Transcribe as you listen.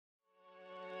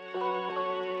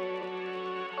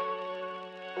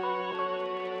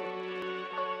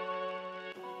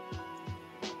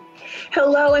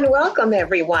Hello and welcome,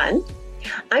 everyone.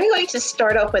 I'm going to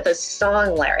start off with a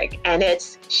song lyric, and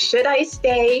it's "Should I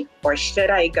Stay or Should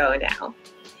I Go Now?"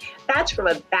 That's from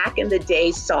a back in the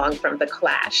day song from The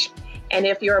Clash. And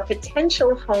if you're a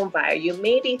potential home buyer, you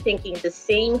may be thinking the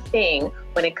same thing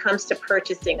when it comes to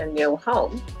purchasing a new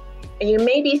home. And you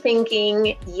may be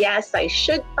thinking, yes, I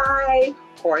should buy,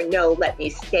 or no, let me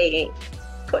stay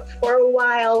put for a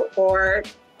while, or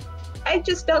I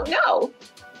just don't know.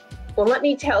 Well, let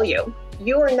me tell you,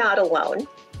 you are not alone.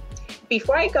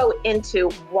 Before I go into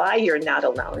why you're not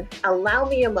alone, allow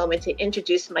me a moment to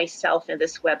introduce myself in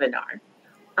this webinar.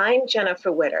 I'm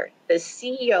Jennifer Witter, the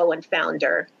CEO and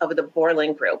founder of the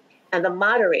Borland Group and the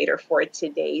moderator for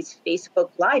today's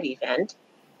Facebook Live event,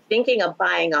 Thinking of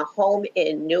Buying a Home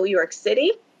in New York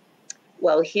City?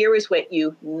 Well, here is what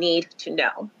you need to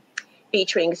know,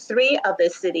 featuring 3 of the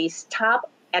city's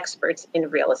top experts in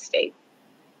real estate.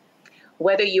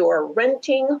 Whether you are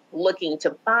renting, looking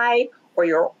to buy, or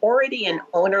you're already an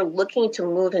owner looking to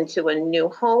move into a new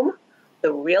home,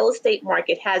 the real estate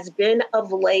market has been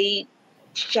of late,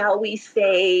 shall we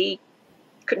say,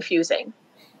 confusing.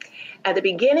 At the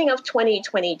beginning of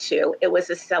 2022, it was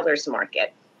a seller's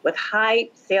market with high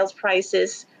sales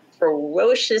prices,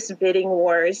 ferocious bidding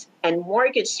wars, and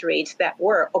mortgage rates that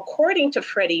were, according to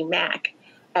Freddie Mac,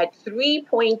 at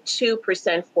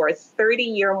 3.2% for a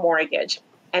 30-year mortgage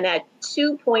and at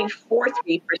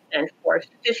 2.43% for a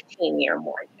 15-year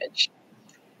mortgage.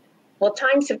 Well,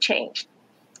 times have changed.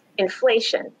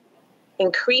 Inflation,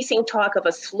 increasing talk of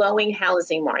a slowing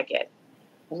housing market,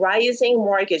 rising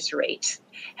mortgage rates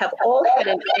have all had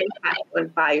an impact on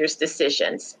buyers'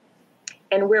 decisions.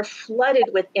 And we're flooded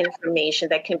with information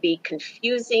that can be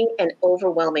confusing and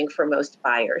overwhelming for most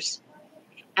buyers.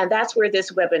 And that's where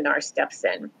this webinar steps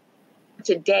in.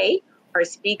 Today, our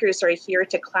speakers are here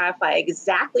to clarify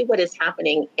exactly what is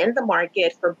happening in the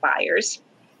market for buyers,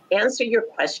 answer your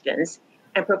questions,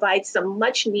 and provide some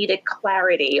much needed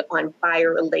clarity on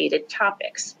buyer-related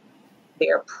topics.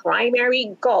 Their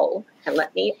primary goal, and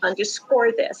let me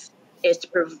underscore this, is to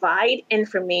provide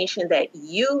information that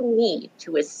you need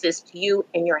to assist you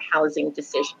in your housing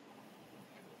decision.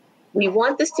 We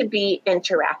want this to be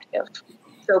interactive,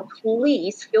 so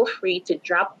please feel free to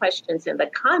drop questions in the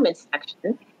comments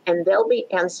section and they'll be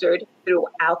answered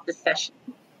throughout the session.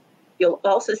 You'll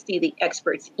also see the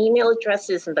experts' email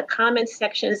addresses in the comments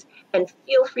sections, and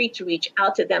feel free to reach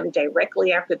out to them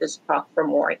directly after this talk for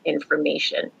more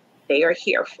information. They are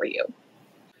here for you.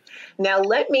 Now,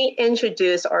 let me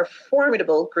introduce our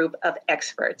formidable group of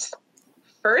experts.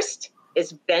 First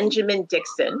is Benjamin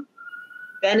Dixon.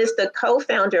 Ben is the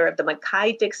co-founder of the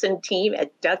Mackay Dixon Team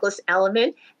at Douglas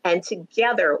Elliman, and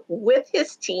together with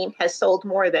his team has sold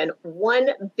more than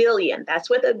 $1 billion, that's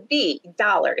with a B,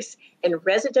 dollars, in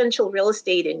residential real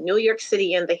estate in New York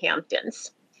City and the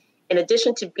Hamptons. In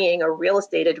addition to being a real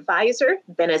estate advisor,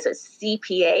 Ben is a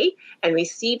CPA and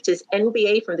received his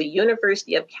MBA from the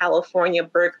University of California,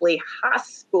 Berkeley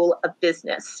Haas School of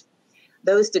Business.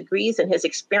 Those degrees and his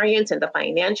experience in the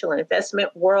financial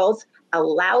investment world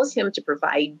allows him to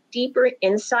provide deeper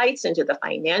insights into the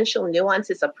financial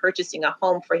nuances of purchasing a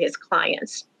home for his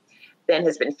clients. Ben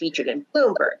has been featured in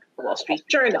Bloomberg, The Wall Street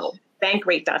Journal,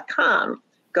 Bankrate.com,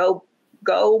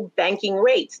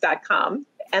 GoBankingRates.com,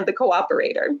 and The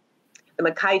Cooperator. The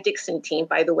Mackay Dixon Team,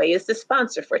 by the way, is the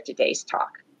sponsor for today's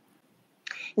talk.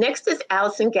 Next is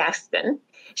Alison Gaskin.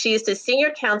 She is the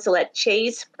senior counsel at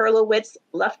Chaves Perlowitz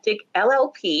Luftig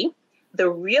LLP, the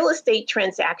real estate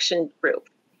transaction group.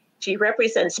 She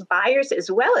represents buyers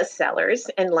as well as sellers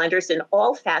and lenders in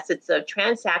all facets of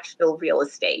transactional real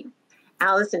estate.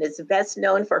 Alison is best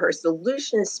known for her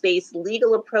solutions-based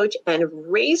legal approach and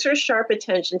razor-sharp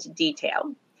attention to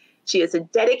detail. She is a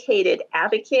dedicated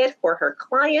advocate for her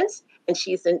clients, and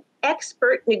she's an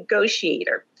expert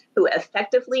negotiator who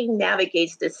effectively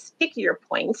navigates the stickier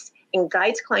points and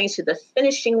guides clients to the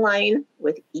finishing line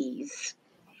with ease.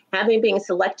 Having been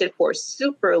selected for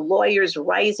Super Lawyers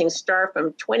Rising Star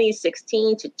from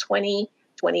 2016 to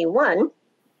 2021,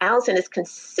 Alison is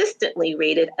consistently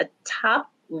rated a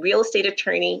top real estate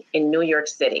attorney in New York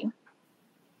City.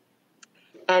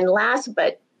 And last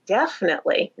but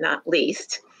definitely not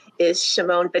least is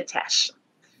Shimon Betesh.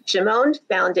 Shimon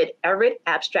founded Everest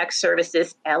Abstract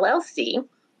Services, LLC,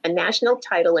 a national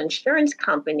title insurance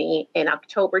company, in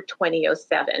October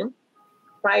 2007.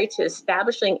 Prior to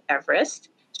establishing Everest,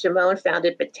 Shimon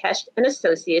founded Betesh and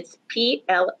Associates,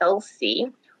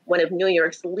 PLLC, one of New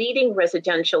York's leading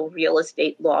residential real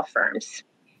estate law firms.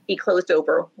 He closed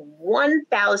over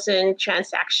 1,000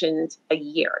 transactions a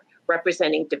year,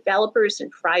 representing developers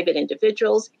and private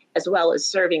individuals as well as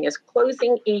serving as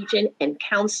closing agent and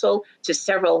counsel to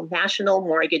several national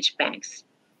mortgage banks.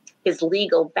 His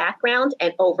legal background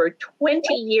and over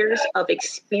 20 years of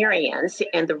experience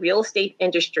in the real estate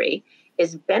industry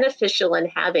is beneficial in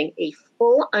having a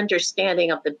full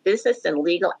understanding of the business and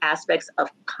legal aspects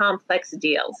of complex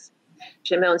deals.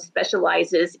 Shimon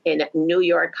specializes in New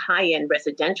York high-end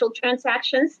residential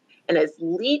transactions, and as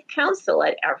lead counsel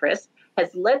at Everest, has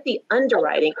led the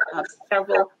underwriting of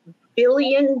several $1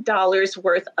 billion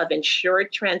worth of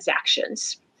insured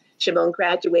transactions. Shimon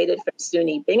graduated from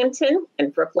SUNY Binghamton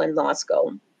and Brooklyn Law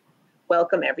School.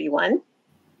 Welcome, everyone.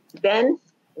 Ben,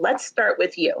 let's start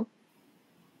with you.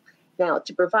 Now,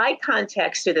 to provide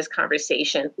context to this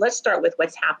conversation, let's start with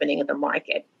what's happening in the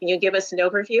market. Can you give us an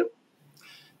overview?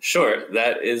 Sure.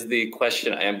 That is the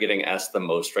question I am getting asked the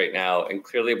most right now. And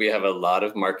clearly we have a lot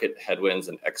of market headwinds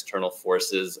and external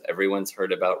forces. Everyone's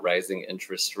heard about rising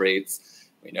interest rates.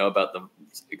 We know about the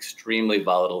extremely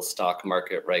volatile stock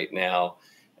market right now.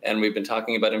 And we've been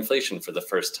talking about inflation for the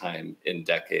first time in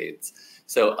decades.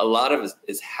 So a lot of it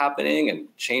is happening and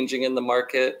changing in the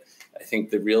market. I think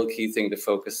the real key thing to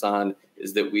focus on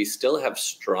is that we still have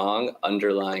strong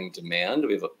underlying demand.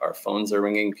 Our phones are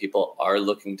ringing. People are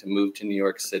looking to move to New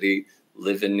York City,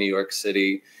 live in New York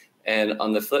City. And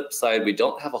on the flip side, we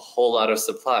don't have a whole lot of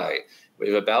supply. We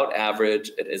have about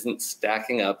average. It isn't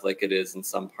stacking up like it is in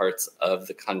some parts of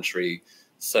the country.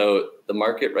 So the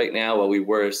market right now, while we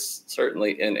were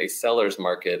certainly in a seller's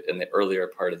market in the earlier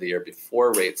part of the year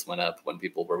before rates went up, when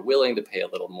people were willing to pay a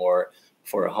little more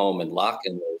for a home and lock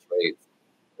in those rates,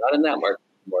 not in that market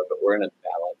anymore, but we're in a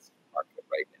balanced market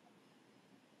right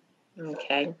now.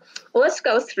 Okay. Well, let's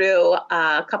go through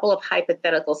a couple of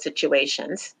hypothetical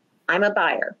situations. I'm a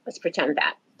buyer. Let's pretend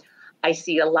that. I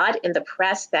see a lot in the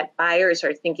press that buyers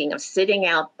are thinking of sitting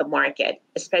out the market,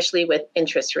 especially with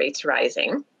interest rates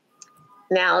rising.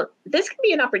 Now, this can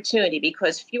be an opportunity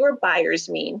because fewer buyers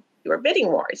mean fewer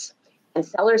bidding wars, and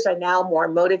sellers are now more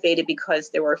motivated because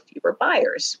there were fewer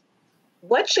buyers.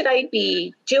 What should I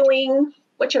be doing?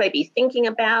 What should I be thinking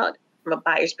about from a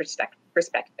buyer's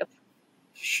perspective?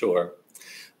 Sure.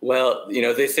 Well,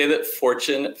 they say that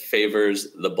fortune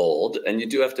favors the bold, and you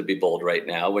do have to be bold right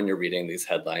now when you're reading these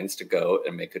headlines to go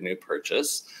and make a new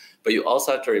purchase. But you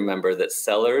also have to remember that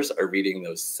sellers are reading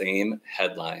those same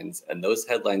headlines, and those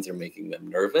headlines are making them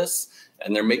nervous,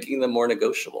 and they're making them more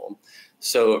negotiable.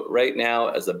 So right now,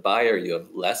 as a buyer, you have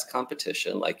less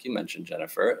competition, like you mentioned,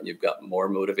 Jennifer, and you've got more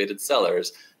motivated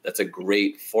sellers. That's a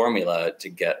great formula to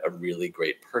get a really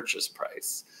great purchase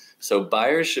price. So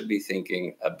buyers should be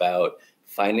thinking about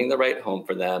finding the right home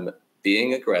for them,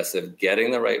 being aggressive, getting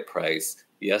the right price.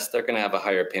 Yes, they're going to have a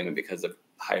higher payment because of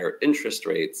higher interest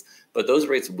rates, but those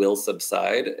rates will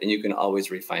subside and you can always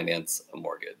refinance a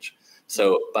mortgage.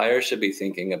 So buyers should be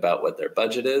thinking about what their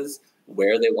budget is,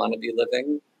 where they want to be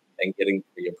living, and getting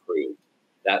pre-approved.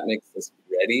 That makes us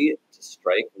ready to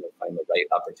strike and find the right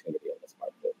opportunity in this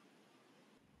market.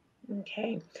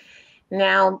 Okay.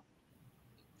 Now,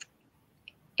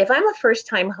 if I'm a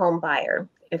first-time home buyer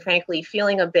and frankly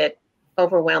feeling a bit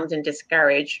overwhelmed and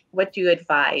discouraged, what do you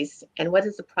advise? And what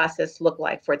does the process look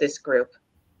like for this group?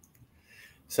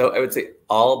 So I would say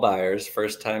all buyers,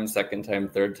 first time, second time,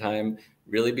 third time,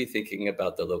 really be thinking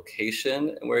about the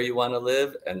location and where you want to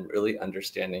live and really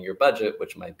understanding your budget,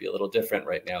 which might be a little different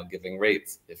right now, giving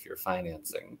rates if you're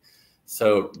financing.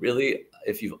 So really,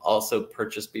 if you've also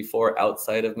purchased before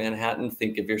outside of Manhattan,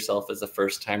 think of yourself as a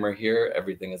first timer here.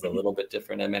 Everything is a little bit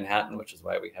different in Manhattan, which is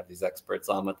why we have these experts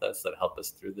on with us that help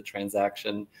us through the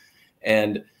transaction.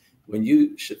 And when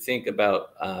you should think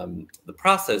about the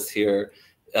process here,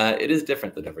 it is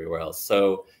different than everywhere else.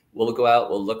 So we'll go out,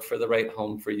 we'll look for the right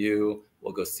home for you.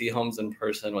 We'll go see homes in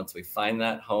person. Once we find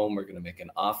that home, we're going to make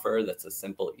an offer. That's a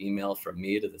simple email from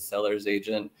me to the seller's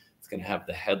agent. It's going to have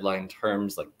the headline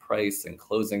terms like price and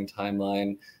closing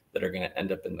timeline that are going to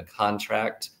end up in the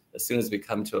contract. As soon as we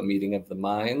come to a meeting of the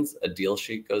minds, a deal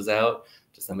sheet goes out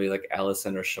to somebody like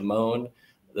Alison or Shimon.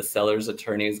 The seller's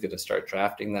attorney is going to start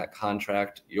drafting that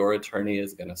contract. Your attorney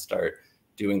is going to start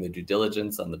doing the due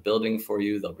diligence on the building for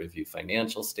you. They'll review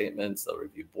financial statements. They'll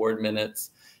review board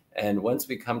minutes. And once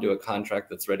we come to a contract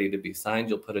that's ready to be signed,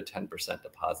 you'll put a 10%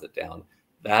 deposit down.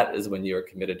 That is when you're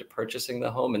committed to purchasing the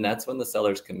home. And that's when the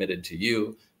seller's committed to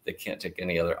you. They can't take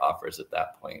any other offers at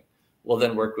that point. We'll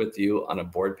then work with you on a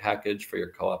board package for your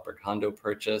co-op or condo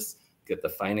purchase, get the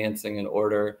financing in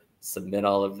order, submit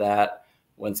all of that.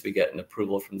 Once we get an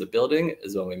approval from the building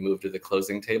is when we move to the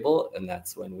closing table. And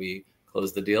that's when we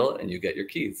close the deal and you get your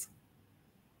keys.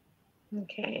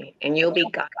 Okay. And you'll be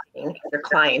guiding your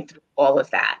client through all of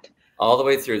that. All the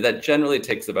way through. That generally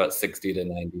takes about 60 to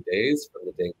 90 days from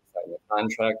the day we sign the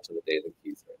contract to the day the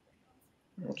keys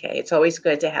are. Okay, it's always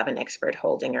good to have an expert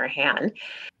holding your hand.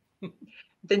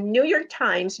 The New York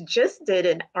Times just did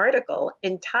an article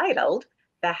entitled,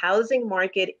 "The Housing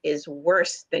Market is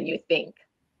Worse Than You Think."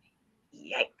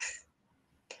 Yikes.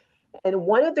 And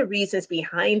one of the reasons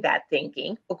behind that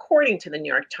thinking, according to the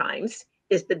New York Times,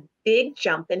 is the big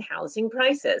jump in housing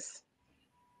prices.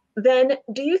 Then,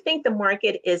 do you think the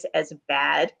market is as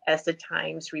bad as the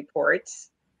Times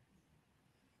reports?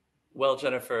 Well,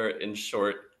 Jennifer, in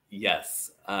short,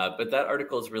 yes. But that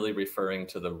article is really referring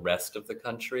to the rest of the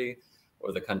country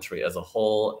or the country as a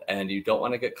whole. And you don't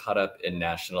want to get caught up in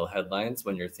national headlines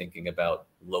when you're thinking about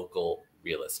local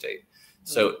real estate.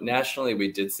 So nationally,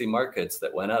 we did see markets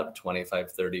that went up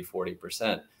 25, 30,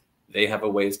 40%. They have a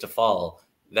ways to fall.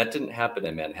 That didn't happen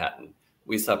in Manhattan.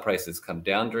 We saw prices come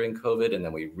down during COVID, and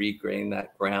then we regained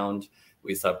that ground.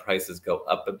 We saw prices go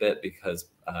up a bit because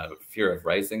of fear of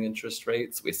rising interest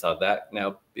rates. We saw that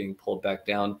now being pulled back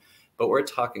down, but we're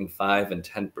talking 5 and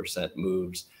 10%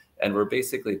 moves, and we're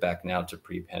basically back now to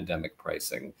pre-pandemic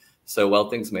pricing. So while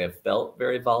things may have felt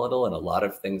very volatile and a lot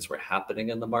of things were happening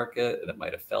in the market and it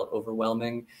might have felt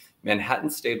overwhelming, Manhattan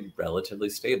stayed relatively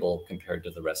stable compared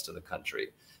to the rest of the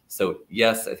country. So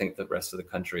yes, I think the rest of the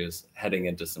country is heading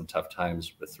into some tough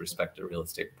times with respect to real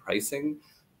estate pricing.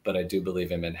 But I do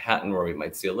believe in Manhattan, where we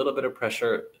might see a little bit of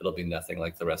pressure, it'll be nothing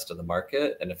like the rest of the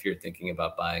market. And if you're thinking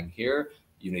about buying here,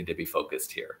 you need to be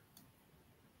focused here.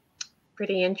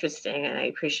 Pretty interesting, and I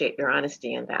appreciate your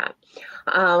honesty in that.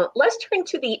 Let's turn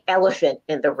to the elephant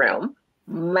in the room,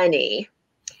 money.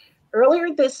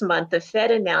 Earlier this month, the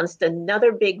Fed announced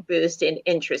another big boost in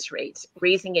interest rates,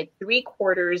 raising it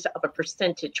 0.75 of a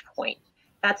percentage point.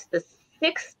 That's the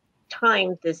 6th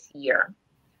time this year.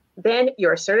 Then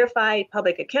you're a certified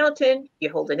public accountant,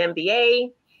 you hold an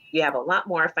MBA, you have a lot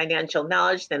more financial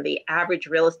knowledge than the average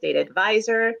real estate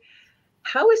advisor.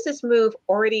 How is this move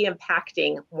already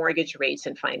impacting mortgage rates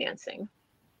and financing?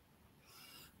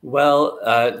 Well,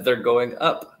 they're going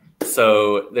up.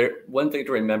 So one thing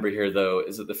to remember here, though,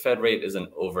 is that the Fed rate is an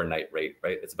overnight rate,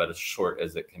 right? It's about as short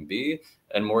as it can be.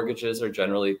 And mortgages are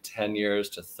generally 10 years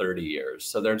to 30 years.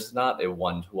 So there's not a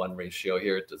one-to-one ratio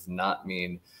here. It does not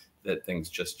mean that things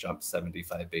just jump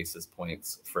 75 basis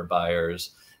points for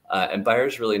buyers. And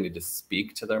buyers really need to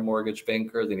speak to their mortgage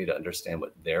banker. They need to understand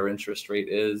what their interest rate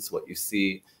is. What you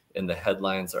see in the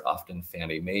headlines are often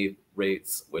Fannie Mae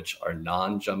rates, which are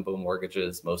non-jumbo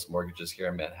mortgages. Most mortgages here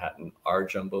in Manhattan are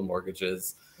jumbo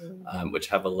mortgages, which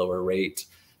have a lower rate.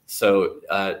 So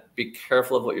be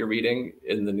careful of what you're reading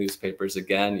in the newspapers.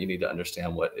 Again, you need to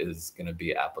understand what is going to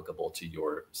be applicable to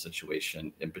your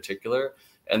situation in particular.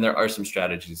 And there are some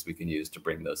strategies we can use to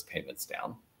bring those payments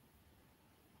down.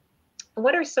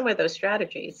 What are some of those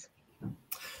strategies?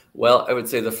 Well, I would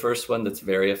say the first one that's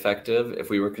very effective, if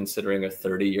we were considering a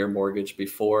 30-year mortgage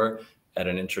before at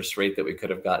an interest rate that we could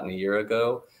have gotten a year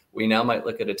ago, we now might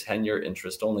look at a 10-year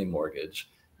interest-only mortgage.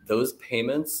 Those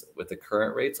payments with the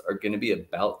current rates are going to be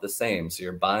about the same. So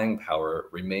your buying power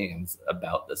remains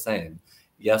about the same.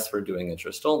 Yes, we're doing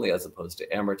interest only as opposed to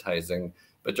amortizing,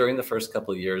 but during the first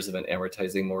couple of years of an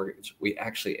amortizing mortgage, we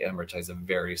actually amortize a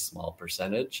very small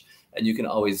percentage, and you can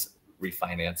always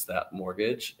refinance that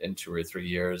mortgage in 2 or 3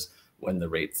 years when the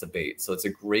rates abate. So it's a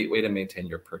great way to maintain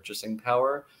your purchasing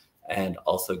power and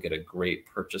also get a great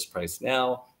purchase price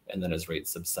now. And then as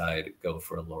rates subside, go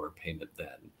for a lower payment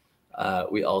then.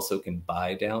 We also can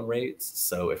buy down rates.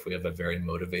 So if we have a very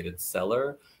motivated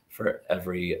seller, for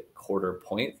every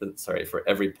point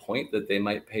that they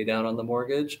might pay down on the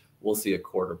mortgage, we'll see a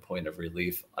 1/4 point of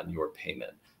relief on your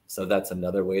payment. So that's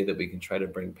another way that we can try to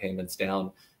bring payments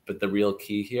down. But the real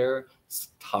key here is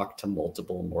talk to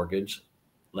multiple mortgage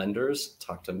lenders,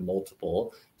 talk to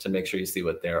multiple to make sure you see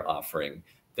what they're offering.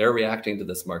 They're reacting to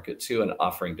this market too and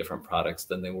offering different products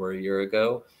than they were a year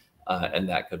ago. And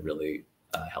that could really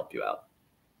help you out.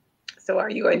 So are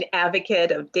you an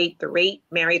advocate of date the rate,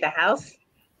 marry the house?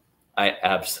 I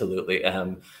absolutely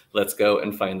am. Let's go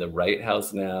and find the right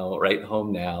house now, right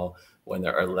home now, when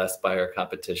there are less buyer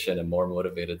competition and more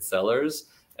motivated sellers.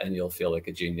 And you'll feel like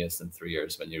a genius in 3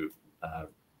 years when you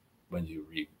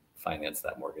refinance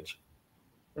that mortgage.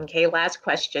 Okay, last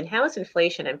question. How is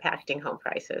inflation impacting home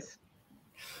prices?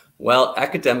 Well,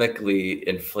 academically,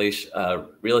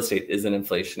 real estate is an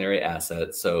inflationary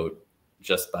asset. So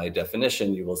just by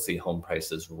definition, you will see home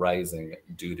prices rising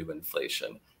due to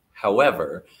inflation.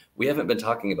 However, we haven't been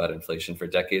talking about inflation for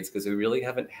decades because we really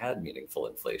haven't had meaningful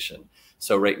inflation.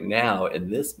 So right now,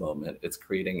 in this moment, it's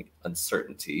creating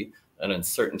uncertainty. And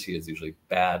uncertainty is usually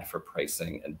bad for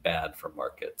pricing and bad for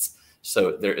markets.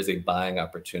 So there is a buying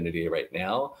opportunity right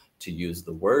now to use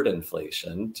the word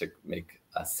inflation to make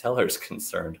sellers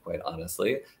concerned, quite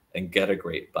honestly, and get a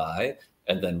great buy,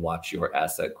 and then watch your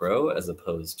asset grow as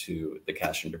opposed to the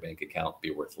cash in your bank account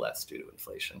be worth less due to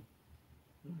inflation.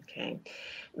 Okay.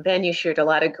 Ben, you shared a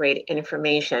lot of great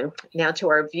information. Now, to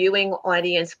our viewing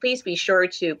audience, please be sure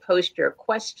to post your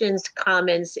questions,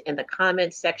 comments in the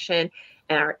comments section,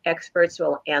 and our experts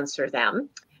will answer them.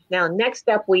 Now, next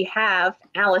up, we have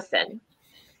Alison.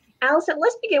 Alison,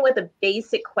 let's begin with a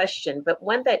basic question, but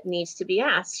one that needs to be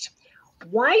asked.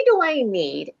 Why do I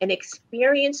need an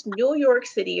experienced New York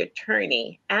City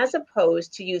attorney as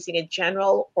opposed to using a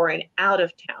general or an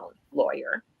out-of-town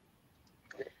lawyer?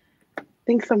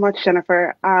 Thanks so much,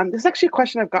 Jennifer. This is actually a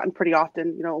question I've gotten pretty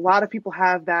often. A lot of people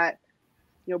have that,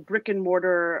 brick and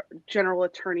mortar general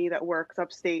attorney that works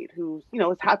upstate who's,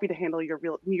 is happy to handle your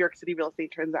New York City real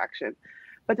estate transaction.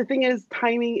 But the thing is,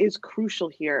 timing is crucial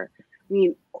here. I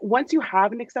mean, once you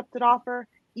have an accepted offer,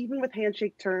 even with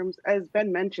handshake terms, as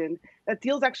Ben mentioned, that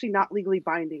deal's actually not legally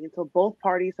binding until both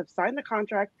parties have signed the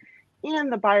contract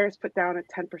and the buyers put down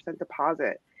a 10%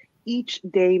 deposit. Each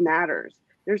day matters.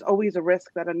 There's always a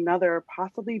risk that another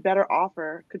possibly better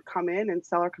offer could come in and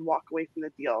seller could walk away from the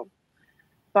deal.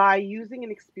 By using an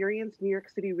experienced New York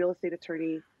City real estate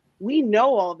attorney, we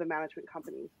know all of the management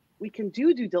companies. We can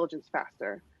do due diligence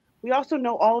faster. We also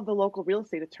know all of the local real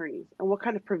estate attorneys and what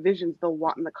kind of provisions they'll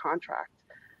want in the contract.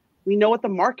 We know what the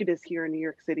market is here in New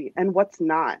York City and what's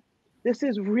not. This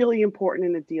is really important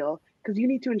in a deal because you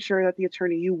need to ensure that the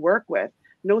attorney you work with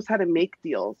knows how to make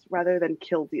deals rather than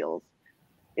kill deals.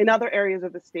 In other areas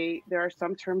of the state, there are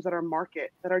some terms that are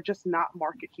market that are just not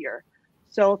market here.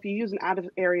 So if you use an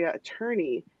out-of-area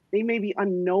attorney, they may be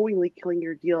unknowingly killing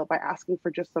your deal by asking for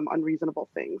just some unreasonable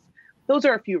things. Those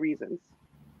are a few reasons.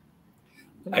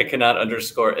 I cannot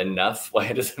underscore enough why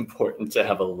it is important to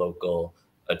have a local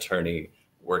attorney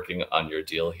working on your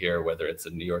deal here, whether it's a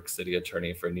New York City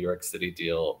attorney for a New York City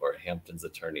deal or a Hamptons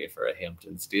attorney for a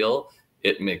Hamptons deal.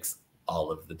 It makes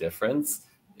all of the difference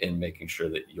in making sure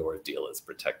that your deal is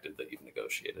protected, that you've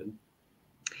negotiated.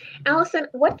 Alison,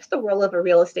 what's the role of a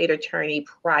real estate attorney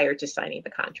prior to signing the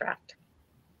contract?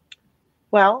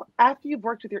 Well, after you've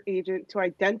worked with your agent to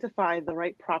identify the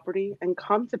right property and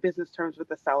come to business terms with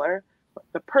the seller,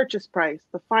 the purchase price,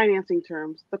 the financing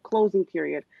terms, the closing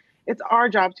period, it's our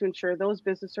job to ensure those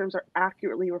business terms are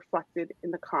accurately reflected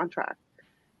in the contract.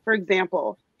 For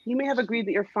example, you may have agreed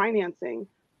that you're financing,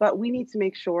 but we need to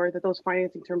make sure that those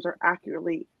financing terms are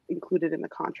accurately included in the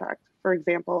contract. For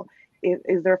example,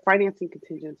 is there a financing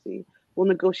contingency? We'll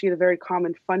negotiate a very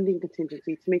common funding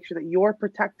contingency to make sure that you're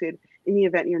protected in the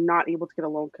event you're not able to get a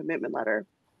loan commitment letter.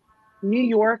 New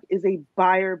York is a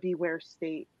buyer beware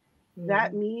state.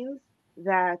 That means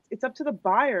that it's up to the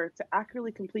buyer to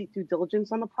accurately complete due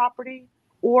diligence on the property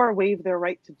or waive their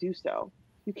right to do so.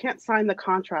 You can't sign the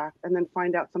contract and then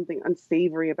find out something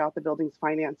unsavory about the building's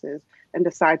finances and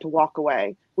decide to walk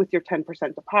away with your 10%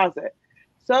 deposit.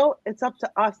 So it's up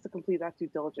to us to complete that due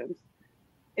diligence.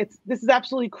 This is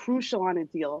absolutely crucial on a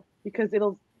deal because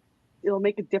it'll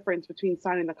make a difference between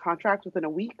signing the contract within a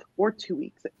week or 2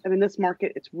 weeks. And in this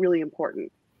market, it's really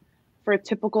important. For a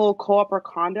typical co-op or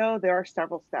condo, there are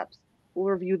several steps.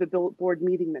 We'll review the board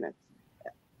meeting minutes.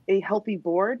 A healthy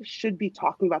board should be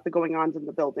talking about the going-ons in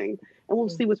the building, and we'll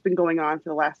see what's been going on for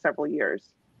the last several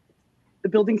years. The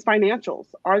building's financials,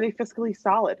 are they fiscally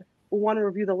solid? We'll want to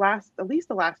review at least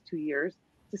the last 2 years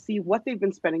to see what they've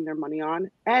been spending their money on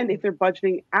and if they're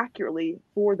budgeting accurately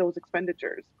for those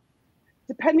expenditures.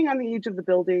 Depending on the age of the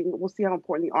building, we'll see how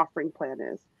important the offering plan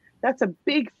is. That's a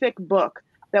big, thick book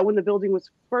that when the building was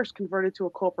first converted to a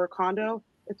co-op or condo,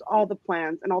 it's all the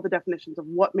plans and all the definitions of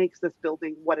what makes this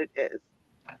building what it is.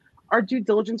 Our due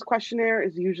diligence questionnaire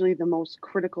is usually the most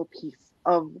critical piece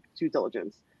of due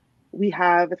diligence. We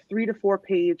have a 3 to 4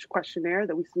 page questionnaire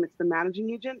that we submit to the managing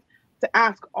agent to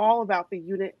ask all about the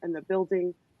unit and the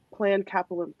building, planned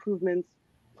capital improvements,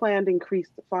 planned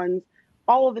increased funds.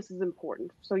 All of this is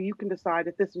important so you can decide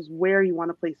if this is where you want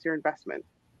to place your investment.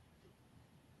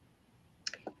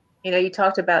 You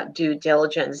talked about due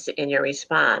diligence in your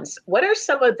response. What are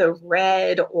some of the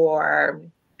red or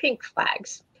pink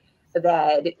flags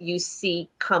that you see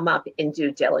come up in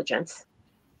due diligence?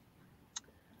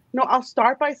 I'll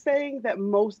start by saying that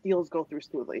most deals go through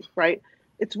smoothly, right?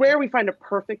 It's rare we find a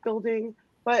perfect building,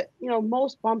 but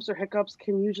most bumps or hiccups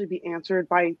can usually be answered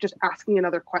by just asking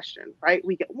another question, right?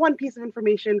 We get one piece of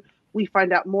information, we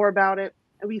find out more about it,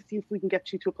 and we see if we can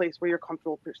get you to a place where you're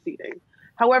comfortable proceeding.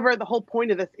 However, the whole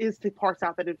point of this is to parse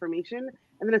out that information,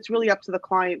 and then it's really up to the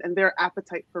client and their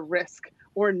appetite for risk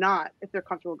or not if they're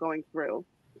comfortable going through.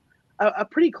 A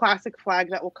pretty classic flag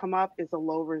that will come up is a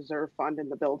low reserve fund in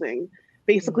the building,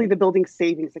 basically the building's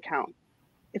savings account.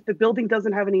 If the building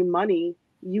doesn't have any money,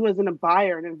 you as a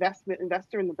buyer, an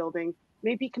investor in the building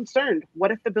may be concerned.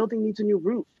 What if the building needs a new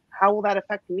roof? How will that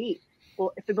affect me?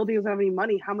 Well, if the building doesn't have any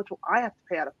money, how much will I have to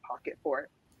pay out of pocket for it?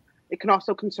 It can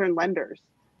also concern lenders.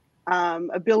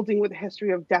 A building with a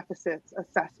history of deficits,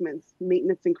 assessments,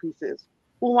 maintenance increases.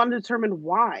 We'll want to determine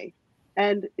why.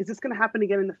 And is this going to happen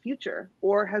again in the future?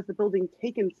 Or has the building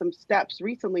taken some steps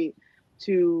recently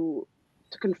to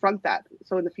confront that?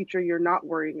 So in the future, you're not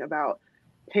worrying about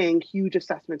paying huge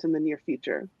assessments in the near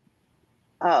future.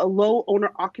 A low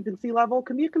owner occupancy level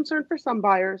can be a concern for some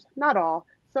buyers, not all.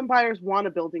 Some buyers want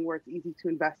a building where it's easy to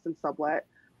invest and sublet.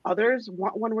 Others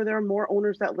want one where there are more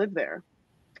owners that live there.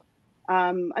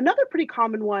 Another pretty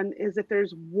common one is if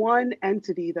there's one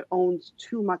entity that owns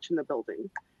too much in the building.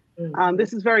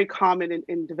 This is very common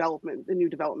in development, in new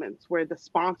developments, where the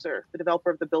sponsor, the developer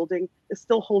of the building, is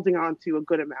still holding on to a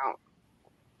good amount.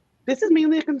 This is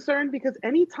mainly a concern because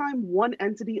anytime one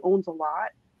entity owns a lot,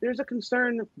 there's a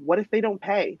concern, what if they don't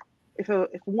pay? If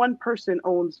one person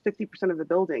owns 50% of the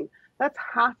building, that's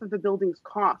half of the building's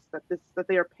cost that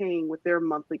they are paying with their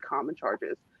monthly common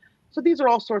charges. So these are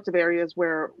all sorts of areas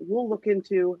where we'll look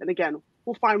into, and again,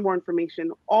 we'll find more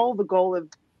information, all the goal of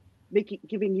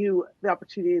giving you the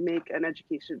opportunity to make an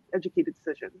educated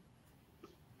decision.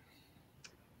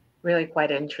 Really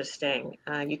quite interesting.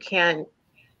 You can't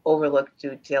overlook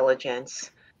due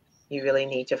diligence. You really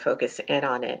need to focus in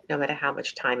on it, no matter how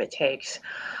much time it takes.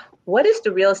 What is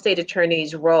the real estate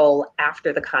attorney's role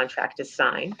after the contract is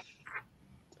signed?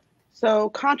 So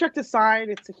contract is signed,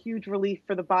 it's a huge relief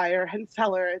for the buyer and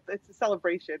seller. It's a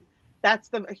celebration. That's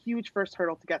a huge first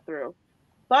hurdle to get through.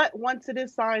 But once it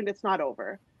is signed, it's not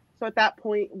over. So at that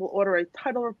point, we'll order a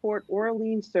title report or a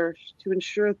lien search to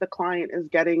ensure that the client is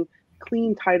getting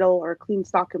clean title or clean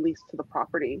stock and lease to the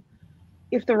property.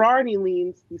 If there are any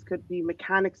liens, these could be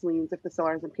mechanics liens if the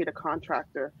seller hasn't paid a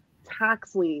contractor,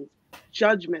 tax liens,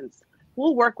 judgments.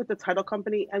 We'll work with the title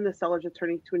company and the seller's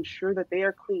attorney to ensure that they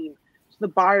are clean so the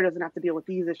buyer doesn't have to deal with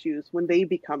these issues when they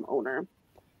become owner.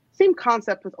 Same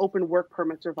concept with open work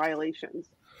permits or violations.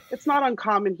 It's not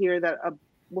uncommon here that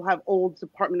we'll have old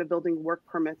Department of Building work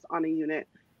permits on a unit,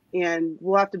 and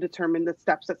we'll have to determine the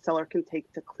steps that seller can take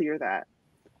to clear that.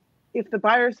 If the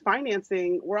buyer is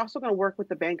financing, we're also going to work with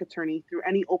the bank attorney through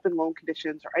any open loan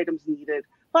conditions or items needed.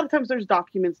 A lot of times there's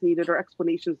documents needed or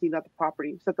explanations needed at the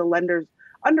property so that the lender's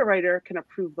underwriter can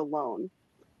approve the loan.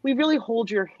 We really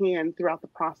hold your hand throughout the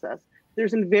process.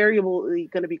 There's invariably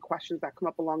going to be questions that come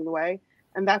up along the way,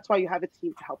 and that's why you have a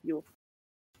team to help you.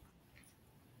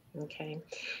 Okay.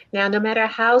 Now, no matter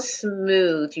how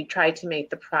smooth you try to make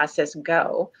the process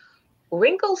go,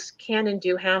 wrinkles can and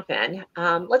do happen.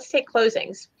 Let's take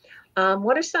closings.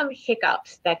 What are some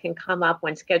hiccups that can come up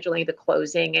when scheduling the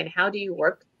closing, and how do you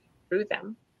work through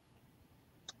them?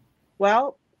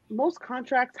 Well, most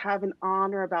contracts have an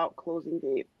on or about closing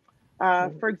date.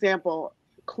 For example,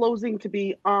 closing to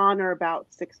be on or about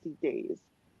 60 days.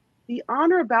 The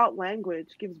on or about language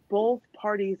gives both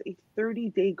parties a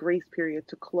 30-day grace period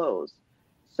to close.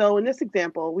 So in this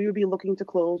example, we would be looking to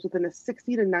close within a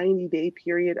 60 to 90-day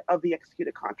period of the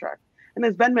executed contract. And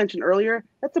as Ben mentioned earlier,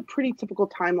 that's a pretty typical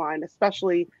timeline,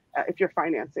 especially if you're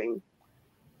financing.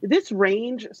 This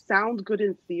range sounds good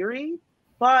in theory,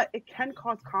 but it can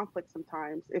cause conflict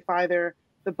sometimes if either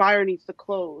the buyer needs to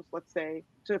close, let's say,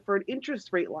 for an interest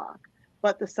rate lock,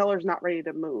 but the seller's not ready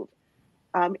to move.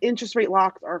 Interest rate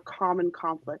locks are a common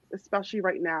conflict, especially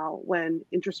right now when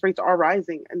interest rates are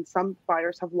rising and some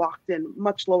buyers have locked in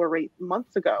much lower rate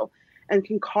months ago and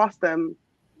can cost them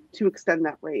to extend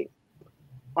that rate.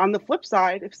 On the flip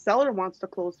side, if seller wants to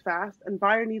close fast and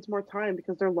buyer needs more time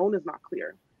because their loan is not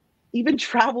clear, even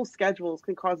travel schedules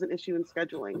can cause an issue in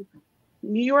scheduling.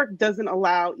 New York doesn't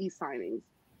allow e-signings.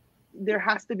 There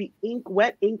has to be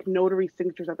wet ink notary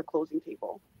signatures at the closing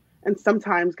table. And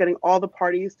sometimes getting all the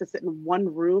parties to sit in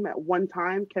one room at one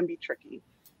time can be tricky.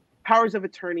 Powers of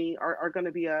attorney are going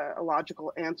to be a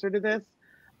logical answer to this.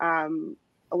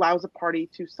 Allows a party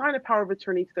to sign a power of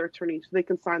attorney to their attorney so they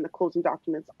can sign the closing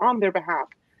documents on their behalf.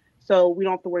 So we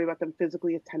don't have to worry about them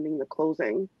physically attending the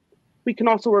closing. We can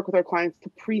also work with our clients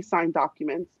to pre-sign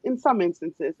documents in some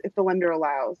instances if the lender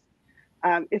allows.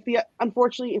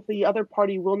 Unfortunately, if the other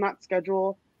party will not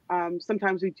schedule,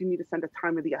 sometimes we do need to send a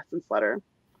time of the essence letter.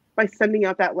 By sending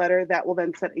out that letter, that will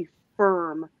then set a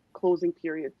firm closing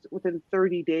period within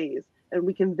 30 days. And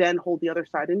we can then hold the other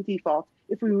side in default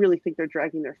if we really think they're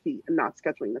dragging their feet and not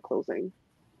scheduling the closing.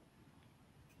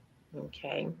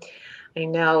 Okay. I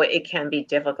know it can be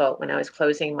difficult. When I was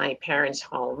closing my parents'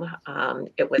 home,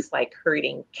 it was like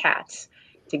herding cats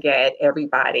to get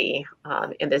everybody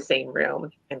in the same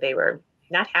room, and they were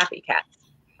not happy cats,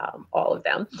 all of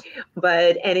them.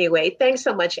 But anyway, thanks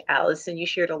so much, Allison. You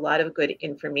shared a lot of good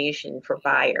information for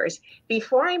buyers.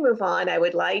 Before I move on, I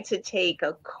would like to take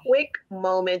a quick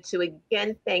moment to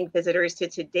again thank visitors to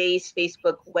today's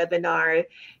Facebook webinar.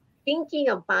 Thinking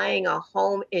of buying a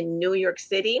home in New York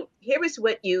City? Here is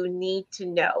what you need to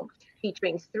know,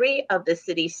 featuring three of the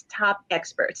city's top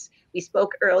experts. We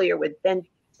spoke earlier with Ben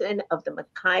Dixon of the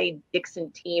Mackay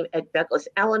Dixon Team at Douglas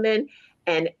Elliman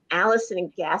and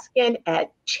Alison Gaskin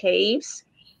at Chaves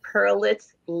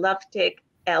Perlowitz Luftig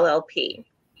LLP.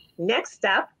 Next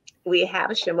up, we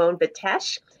have Shimon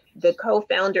Betesh, the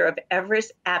co-founder of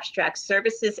Everest Abstract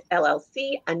Services,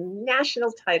 LLC, a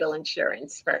national title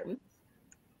insurance firm.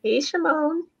 Hey,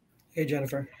 Shimon. Hey,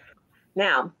 Jennifer.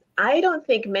 Now, I don't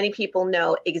think many people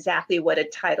know exactly what a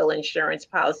title insurance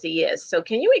policy is. So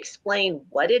can you explain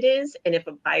what it is and if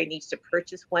a buyer needs to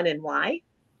purchase one and why?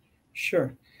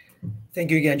 Sure. Thank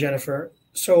you again, Jennifer.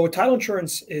 So title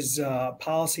insurance is a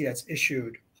policy that's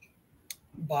issued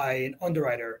by an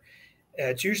underwriter.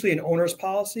 It's usually an owner's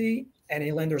policy and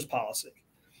a lender's policy.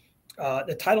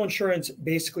 The title insurance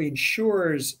basically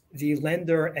ensures the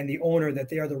lender and the owner that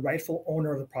they are the rightful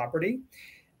owner of the property.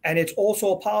 And it's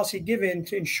also a policy given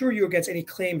to insure you against any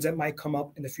claims that might come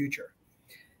up in the future.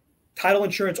 Title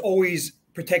insurance always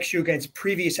protects you against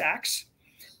previous acts.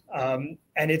 And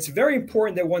it's very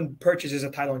important that one purchases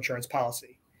a title insurance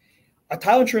policy. A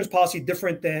title insurance policy is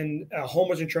different than a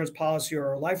homeowner's insurance policy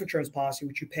or a life insurance policy,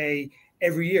 which you pay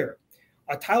every year.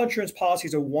 A title insurance policy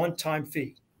is a one-time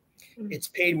fee. It's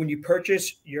paid when you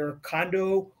purchase your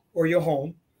condo or your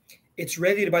home. It's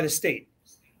regulated by the state.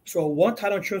 So one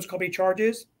title insurance company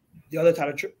charges, the other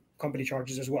title company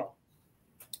charges as well.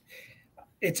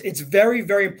 It's very,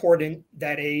 very important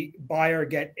that a buyer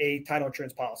get a title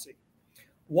insurance policy.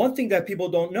 One thing that people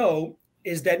don't know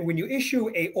is that when you issue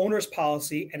a owner's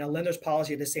policy and a lender's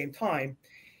policy at the same time,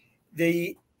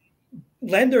 the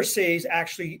lender saves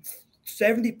actually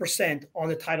 70% on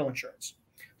the title insurance.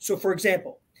 So for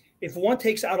example, if one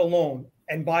takes out a loan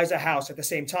and buys a house at the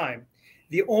same time,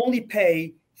 they only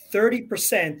pay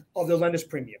 30% of the lender's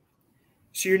premium.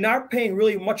 So you're not paying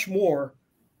really much more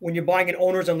when you're buying an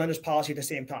owner's and lender's policy at the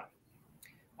same time.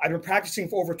 I've been practicing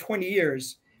for over 20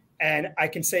 years, and I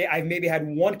can say I've maybe had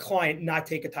one client not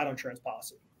take a title insurance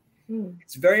policy.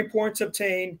 It's very important to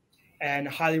obtain and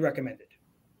highly recommended.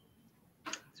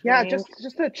 Yeah,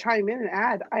 just to chime in and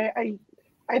add,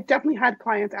 I've definitely had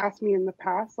clients ask me in the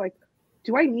past, like,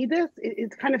 do I need this?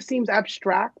 It kind of seems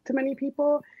abstract to many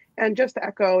people. And just to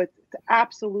echo, it's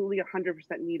absolutely 100%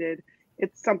 needed.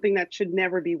 It's something that should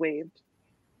never be waived.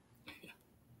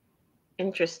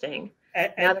 Interesting.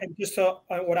 And just to,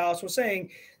 what Alice was saying,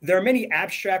 there are many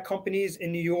abstract companies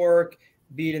in New York,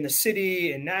 be it in the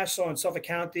city, in Nassau, and Suffolk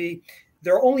County.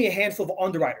 There are only a handful of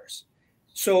underwriters.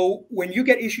 So when you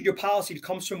get issued your policy, it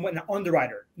comes from an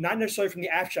underwriter, not necessarily from the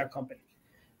abstract company.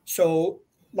 So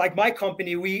like my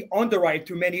company, we underwrite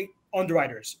through many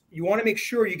underwriters. You want to make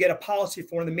sure you get a policy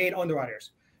for one of the main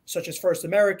underwriters, such as First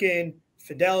American,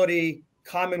 Fidelity,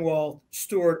 Commonwealth,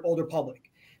 Stewart, Old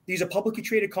Republic. These are publicly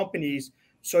traded companies,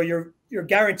 so you're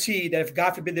guaranteed that if,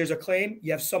 God forbid, there's a claim,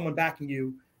 you have someone backing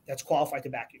you that's qualified to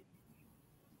back you.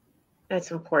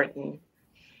 That's important.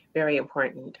 Very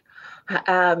important.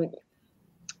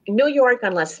 New York,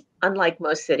 unlike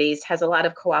most cities, has a lot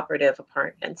of cooperative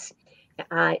apartments.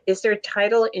 Is there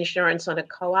title insurance on a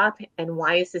co-op, and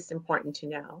why is this important to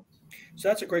know? So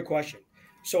that's a great question.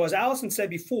 So as Allison said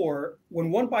before,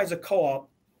 when one buys a co-op,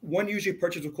 one usually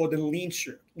purchases what's called a lien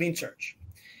search.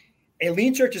 A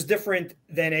lien search is different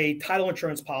than a title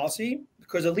insurance policy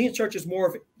because a lien search is more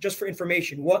of just for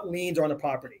information, what liens are on the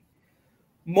property.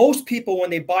 Most people,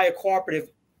 when they buy a cooperative,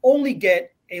 only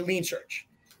get a lien search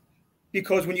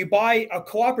because when you buy a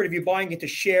cooperative, you're buying into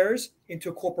shares into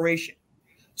a corporation.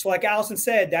 So like Allison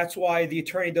said, that's why the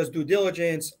attorney does due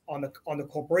diligence on the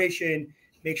corporation,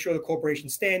 make sure the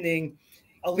corporation's standing.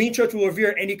 A lien search will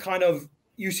reveal any kind of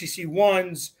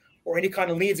UCC1s or any kind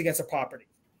of liens against the property.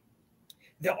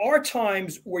 There are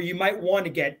times where you might want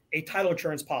to get a title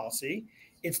insurance policy.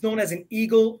 It's known as an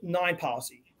Eagle 9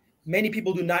 policy. Many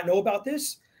people do not know about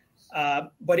this,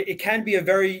 but it can be a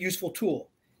very useful tool.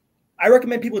 I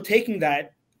recommend people taking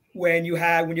that when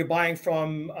you're buying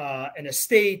from an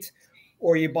estate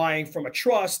or you're buying from a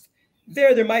trust.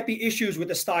 There might be issues with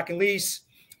the stock and lease.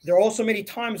 There are also many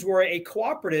times where a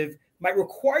cooperative might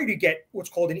require you to get what's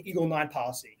called an Eagle 9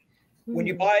 policy. When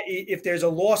you buy, if there's a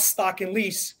lost stock and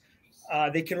lease,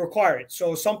 they can require it.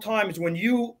 So sometimes when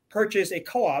you purchase a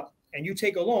co-op and you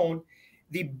take a loan,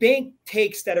 the bank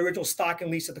takes that original stock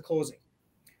and lease at the closing.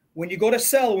 When you go to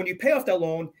sell, when you pay off that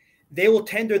loan, they will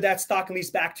tender that stock and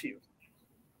lease back to you.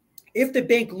 If the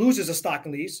bank loses a stock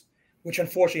and lease, which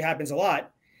unfortunately happens a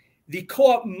lot, the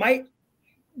co-op might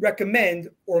recommend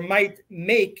or might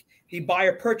make the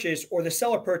buyer purchase or the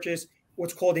seller purchase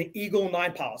what's called an Eagle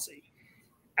 9 policy.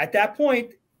 At that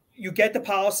point, you get the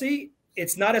policy.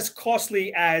 It's not as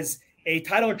costly as a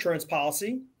title insurance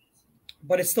policy,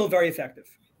 but it's still very effective.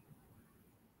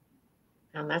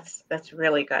 And that's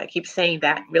really good. I keep saying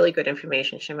that. Really good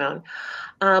information, Shimon.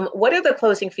 What are the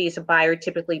closing fees a buyer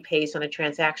typically pays on a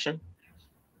transaction?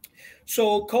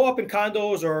 So co-op and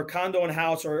condos or condo and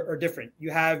house are different.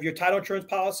 You have your title insurance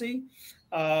policy,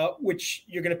 which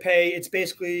you're going to pay. It's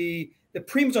basically the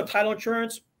premiums on title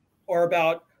insurance are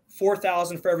about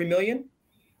 $4,000 for every million.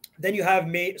 Then you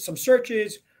have some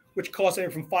searches, which cost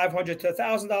anywhere from $500 to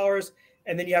 $1,000,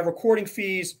 and then you have recording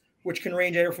fees, which can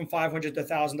range anywhere from $500 to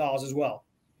 $1,000 as well.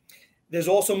 There's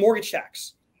also mortgage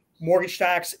tax. Mortgage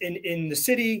tax in the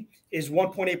city is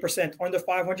 1.8% under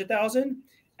 $500,000,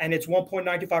 and it's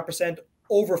 1.95%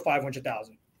 over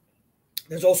 $500,000.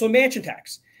 There's also mansion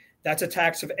tax. That's a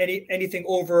tax of anything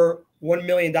over $1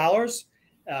 million.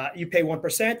 You pay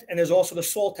 1%, and there's also the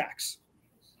SALT tax,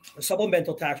 the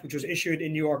supplemental tax, which was issued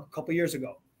in New York a couple of years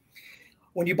ago.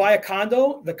 When you buy a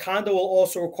condo, the condo will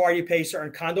also require you to pay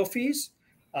certain condo fees,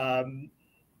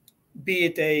 be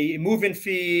it a move-in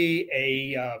fee,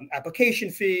 a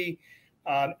application fee,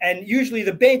 and usually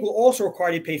the bank will also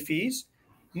require you to pay fees.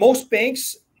 Most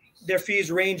banks, their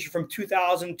fees range from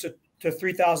 $2,000 to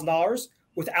 $3,000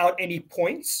 without any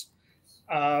points,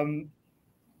 and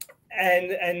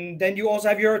then you also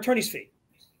have your attorney's fee.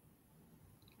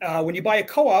 When you buy a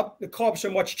co-op, the co-ops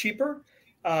are much cheaper.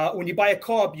 When you buy a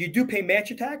co-op, you do pay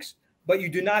mansion tax, but you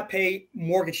do not pay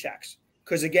mortgage tax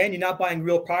because, again, you're not buying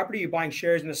real property. You're buying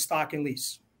shares in a stock and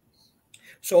lease.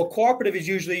 So a cooperative is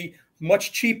usually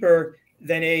much cheaper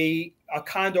than a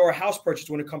condo or a house purchase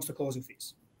when it comes to closing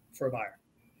fees for a buyer.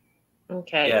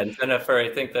 Okay. Yeah, and Jennifer, I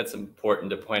think that's important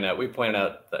to point out. We point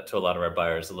out that to a lot of our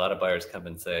buyers. A lot of buyers come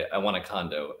and say, I want a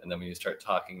condo. And then when you start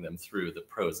talking them through the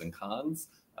pros and cons,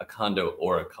 a condo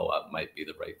or a co-op might be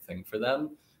the right thing for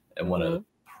them. And one of the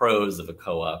pros of a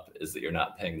co-op is that you're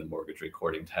not paying the mortgage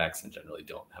recording tax and generally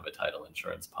don't have a title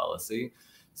insurance policy.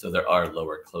 So there are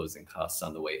lower closing costs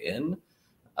on the way in.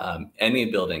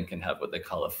 Any building can have what they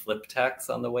call a flip tax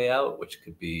on the way out, which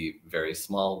could be very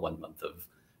small, 1 month of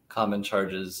common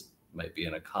charges, might be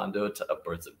in a condo, to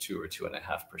upwards of 2 or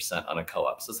 2.5% on a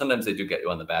co-op. So sometimes they do get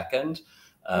you on the back end,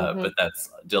 but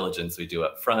that's diligence we do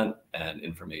up front and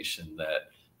information that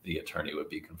the attorney would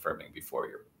be confirming before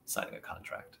you're signing a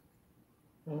contract.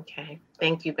 Okay,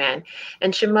 thank you, Ben.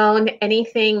 And Shimon,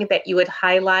 anything that you would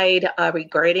highlight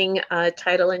regarding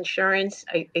title insurance?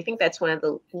 I think that's one of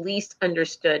the least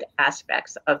understood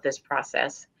aspects of this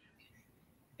process.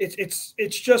 It's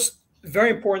just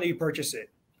very important that you purchase it.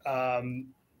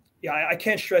 Yeah, I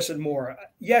can't stress it more.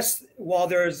 Yes, while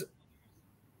there's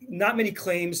not many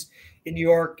claims in New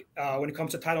York when it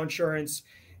comes to title insurance,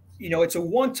 it's a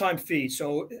one-time fee.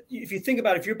 So if you think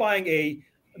about it, if you're buying a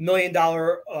 $1 million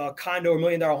condo or $1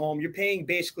 million home, you're paying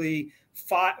basically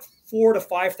 $4,000 to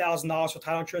 $5,000 for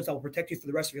title insurance that will protect you for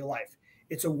the rest of your life.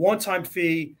 It's a one-time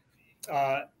fee.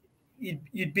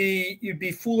 You'd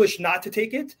be foolish not to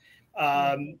take it.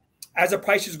 As the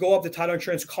prices go up, the title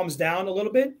insurance comes down a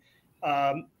little bit.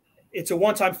 It's a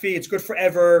one-time fee. It's good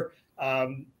forever.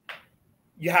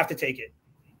 You have to take it.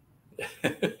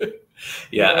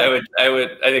 Yeah, I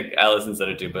think Alison said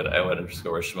it too, but I would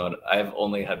underscore Shimon. I've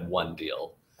only had one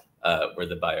deal where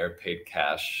the buyer paid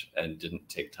cash and didn't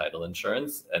take title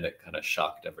insurance, and it kind of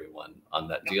shocked everyone on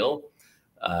that deal.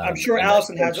 I'm sure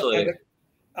Alison has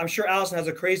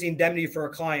a crazy indemnity for her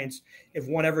clients if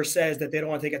one ever says that they don't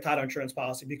want to take a title insurance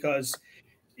policy, because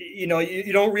you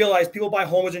don't realize people buy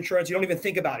homeowners insurance. You don't even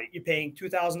think about it. You're paying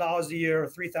 $2,000 a year, or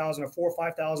 $3,000, or $4,000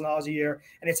 or $5,000 a year,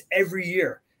 and it's every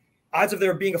year. Odds of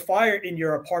there being a fire in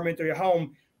your apartment or your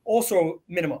home also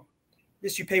minimum.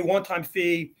 This, you pay one-time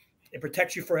fee. It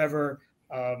protects you forever.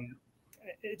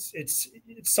 It's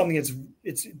something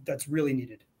that's really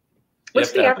needed.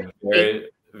 What's the average?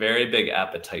 Very big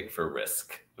appetite for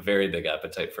risk. Very big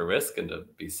appetite for risk, and to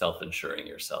be self-insuring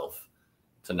yourself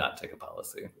to not take a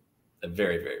policy.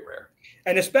 Very, very rare.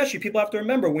 And especially, people have to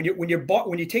remember, when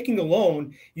you're taking a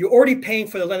loan, you're already paying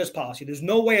for the lender's policy. There's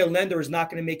no way a lender is not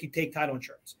going to make you take title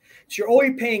insurance. So you're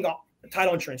already paying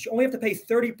title insurance. You only have to pay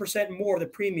 30% more of the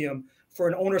premium for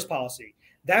an owner's policy.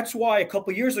 That's why a couple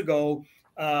of years ago,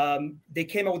 they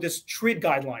came out with this TRID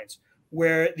guidelines,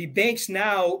 where the banks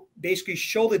now basically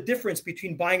show the difference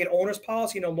between buying an owner's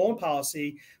policy and a loan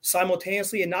policy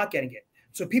simultaneously and not getting it.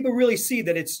 So people really see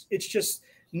that it's just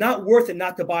not worth it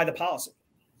not to buy the policy.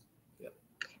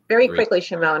 Very quickly,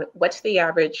 Shimon, what's the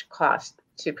average cost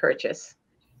to purchase?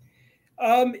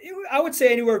 I would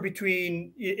say anywhere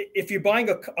between, if you're buying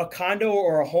a condo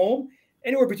or a home,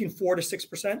 anywhere between 4 to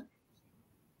 6%.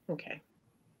 Okay.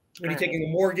 When you're taking a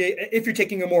mortgage, if you're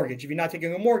taking a mortgage, if you're not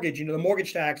taking a mortgage, the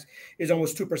mortgage tax is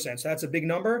almost 2%. So that's a big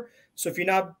number. So if you're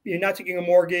not taking a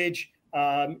mortgage,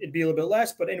 it'd be a little bit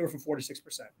less, but anywhere from 4 to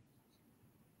 6%.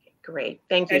 Great.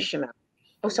 Thank you, Shimon.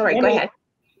 Oh, sorry. Go ahead.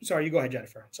 Sorry, you go ahead,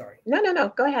 Jennifer. Sorry.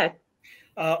 No. Go ahead.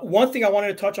 One thing I wanted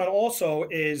to touch on also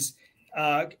is,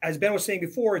 as Ben was saying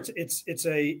before, it's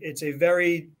a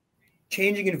very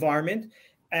changing environment,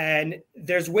 and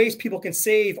there's ways people can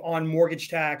save on mortgage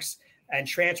tax and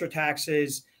transfer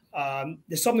taxes.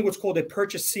 There's something what's called a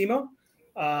purchase SEMA.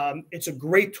 It's a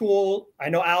great tool. I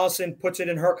know Alison puts it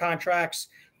in her contracts.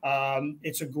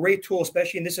 It's a great tool,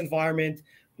 especially in this environment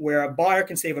where a buyer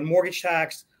can save on mortgage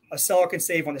tax, a seller can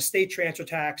save on the state transfer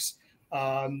tax,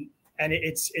 and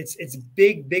it's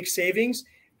big savings.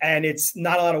 And it's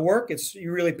not a lot of work. It's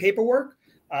really paperwork.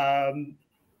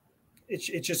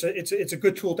 It's a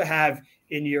good tool to have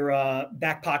in your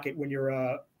back pocket when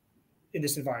you're in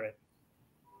this environment.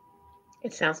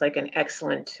 It sounds like an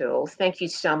excellent tool. Thank you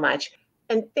so much.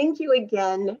 And thank you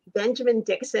again, Benjamin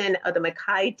Dixon of the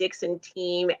Mackay Dixon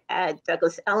Team at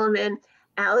Douglas Elliman,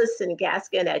 Alison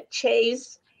Gaskin at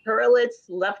Chaves Perlowitz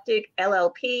Luftig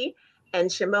LLP,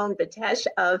 and Shimon Betesh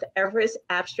of Everest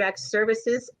Abstract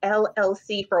Services,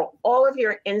 LLC, for all of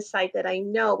your insight that I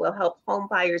know will help home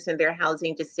buyers in their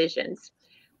housing decisions.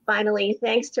 Finally,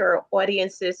 thanks to our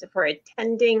audiences for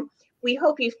attending. We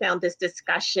hope you found this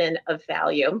discussion of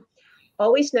value.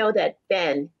 Always know that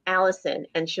Ben, Alison,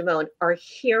 and Shimon are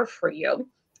here for you.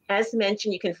 As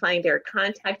mentioned, you can find their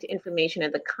contact information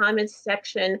in the comments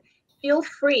section. Feel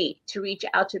free to reach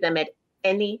out to them at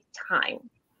any time.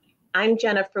 I'm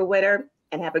Jennifer Witter,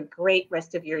 and have a great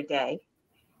rest of your day.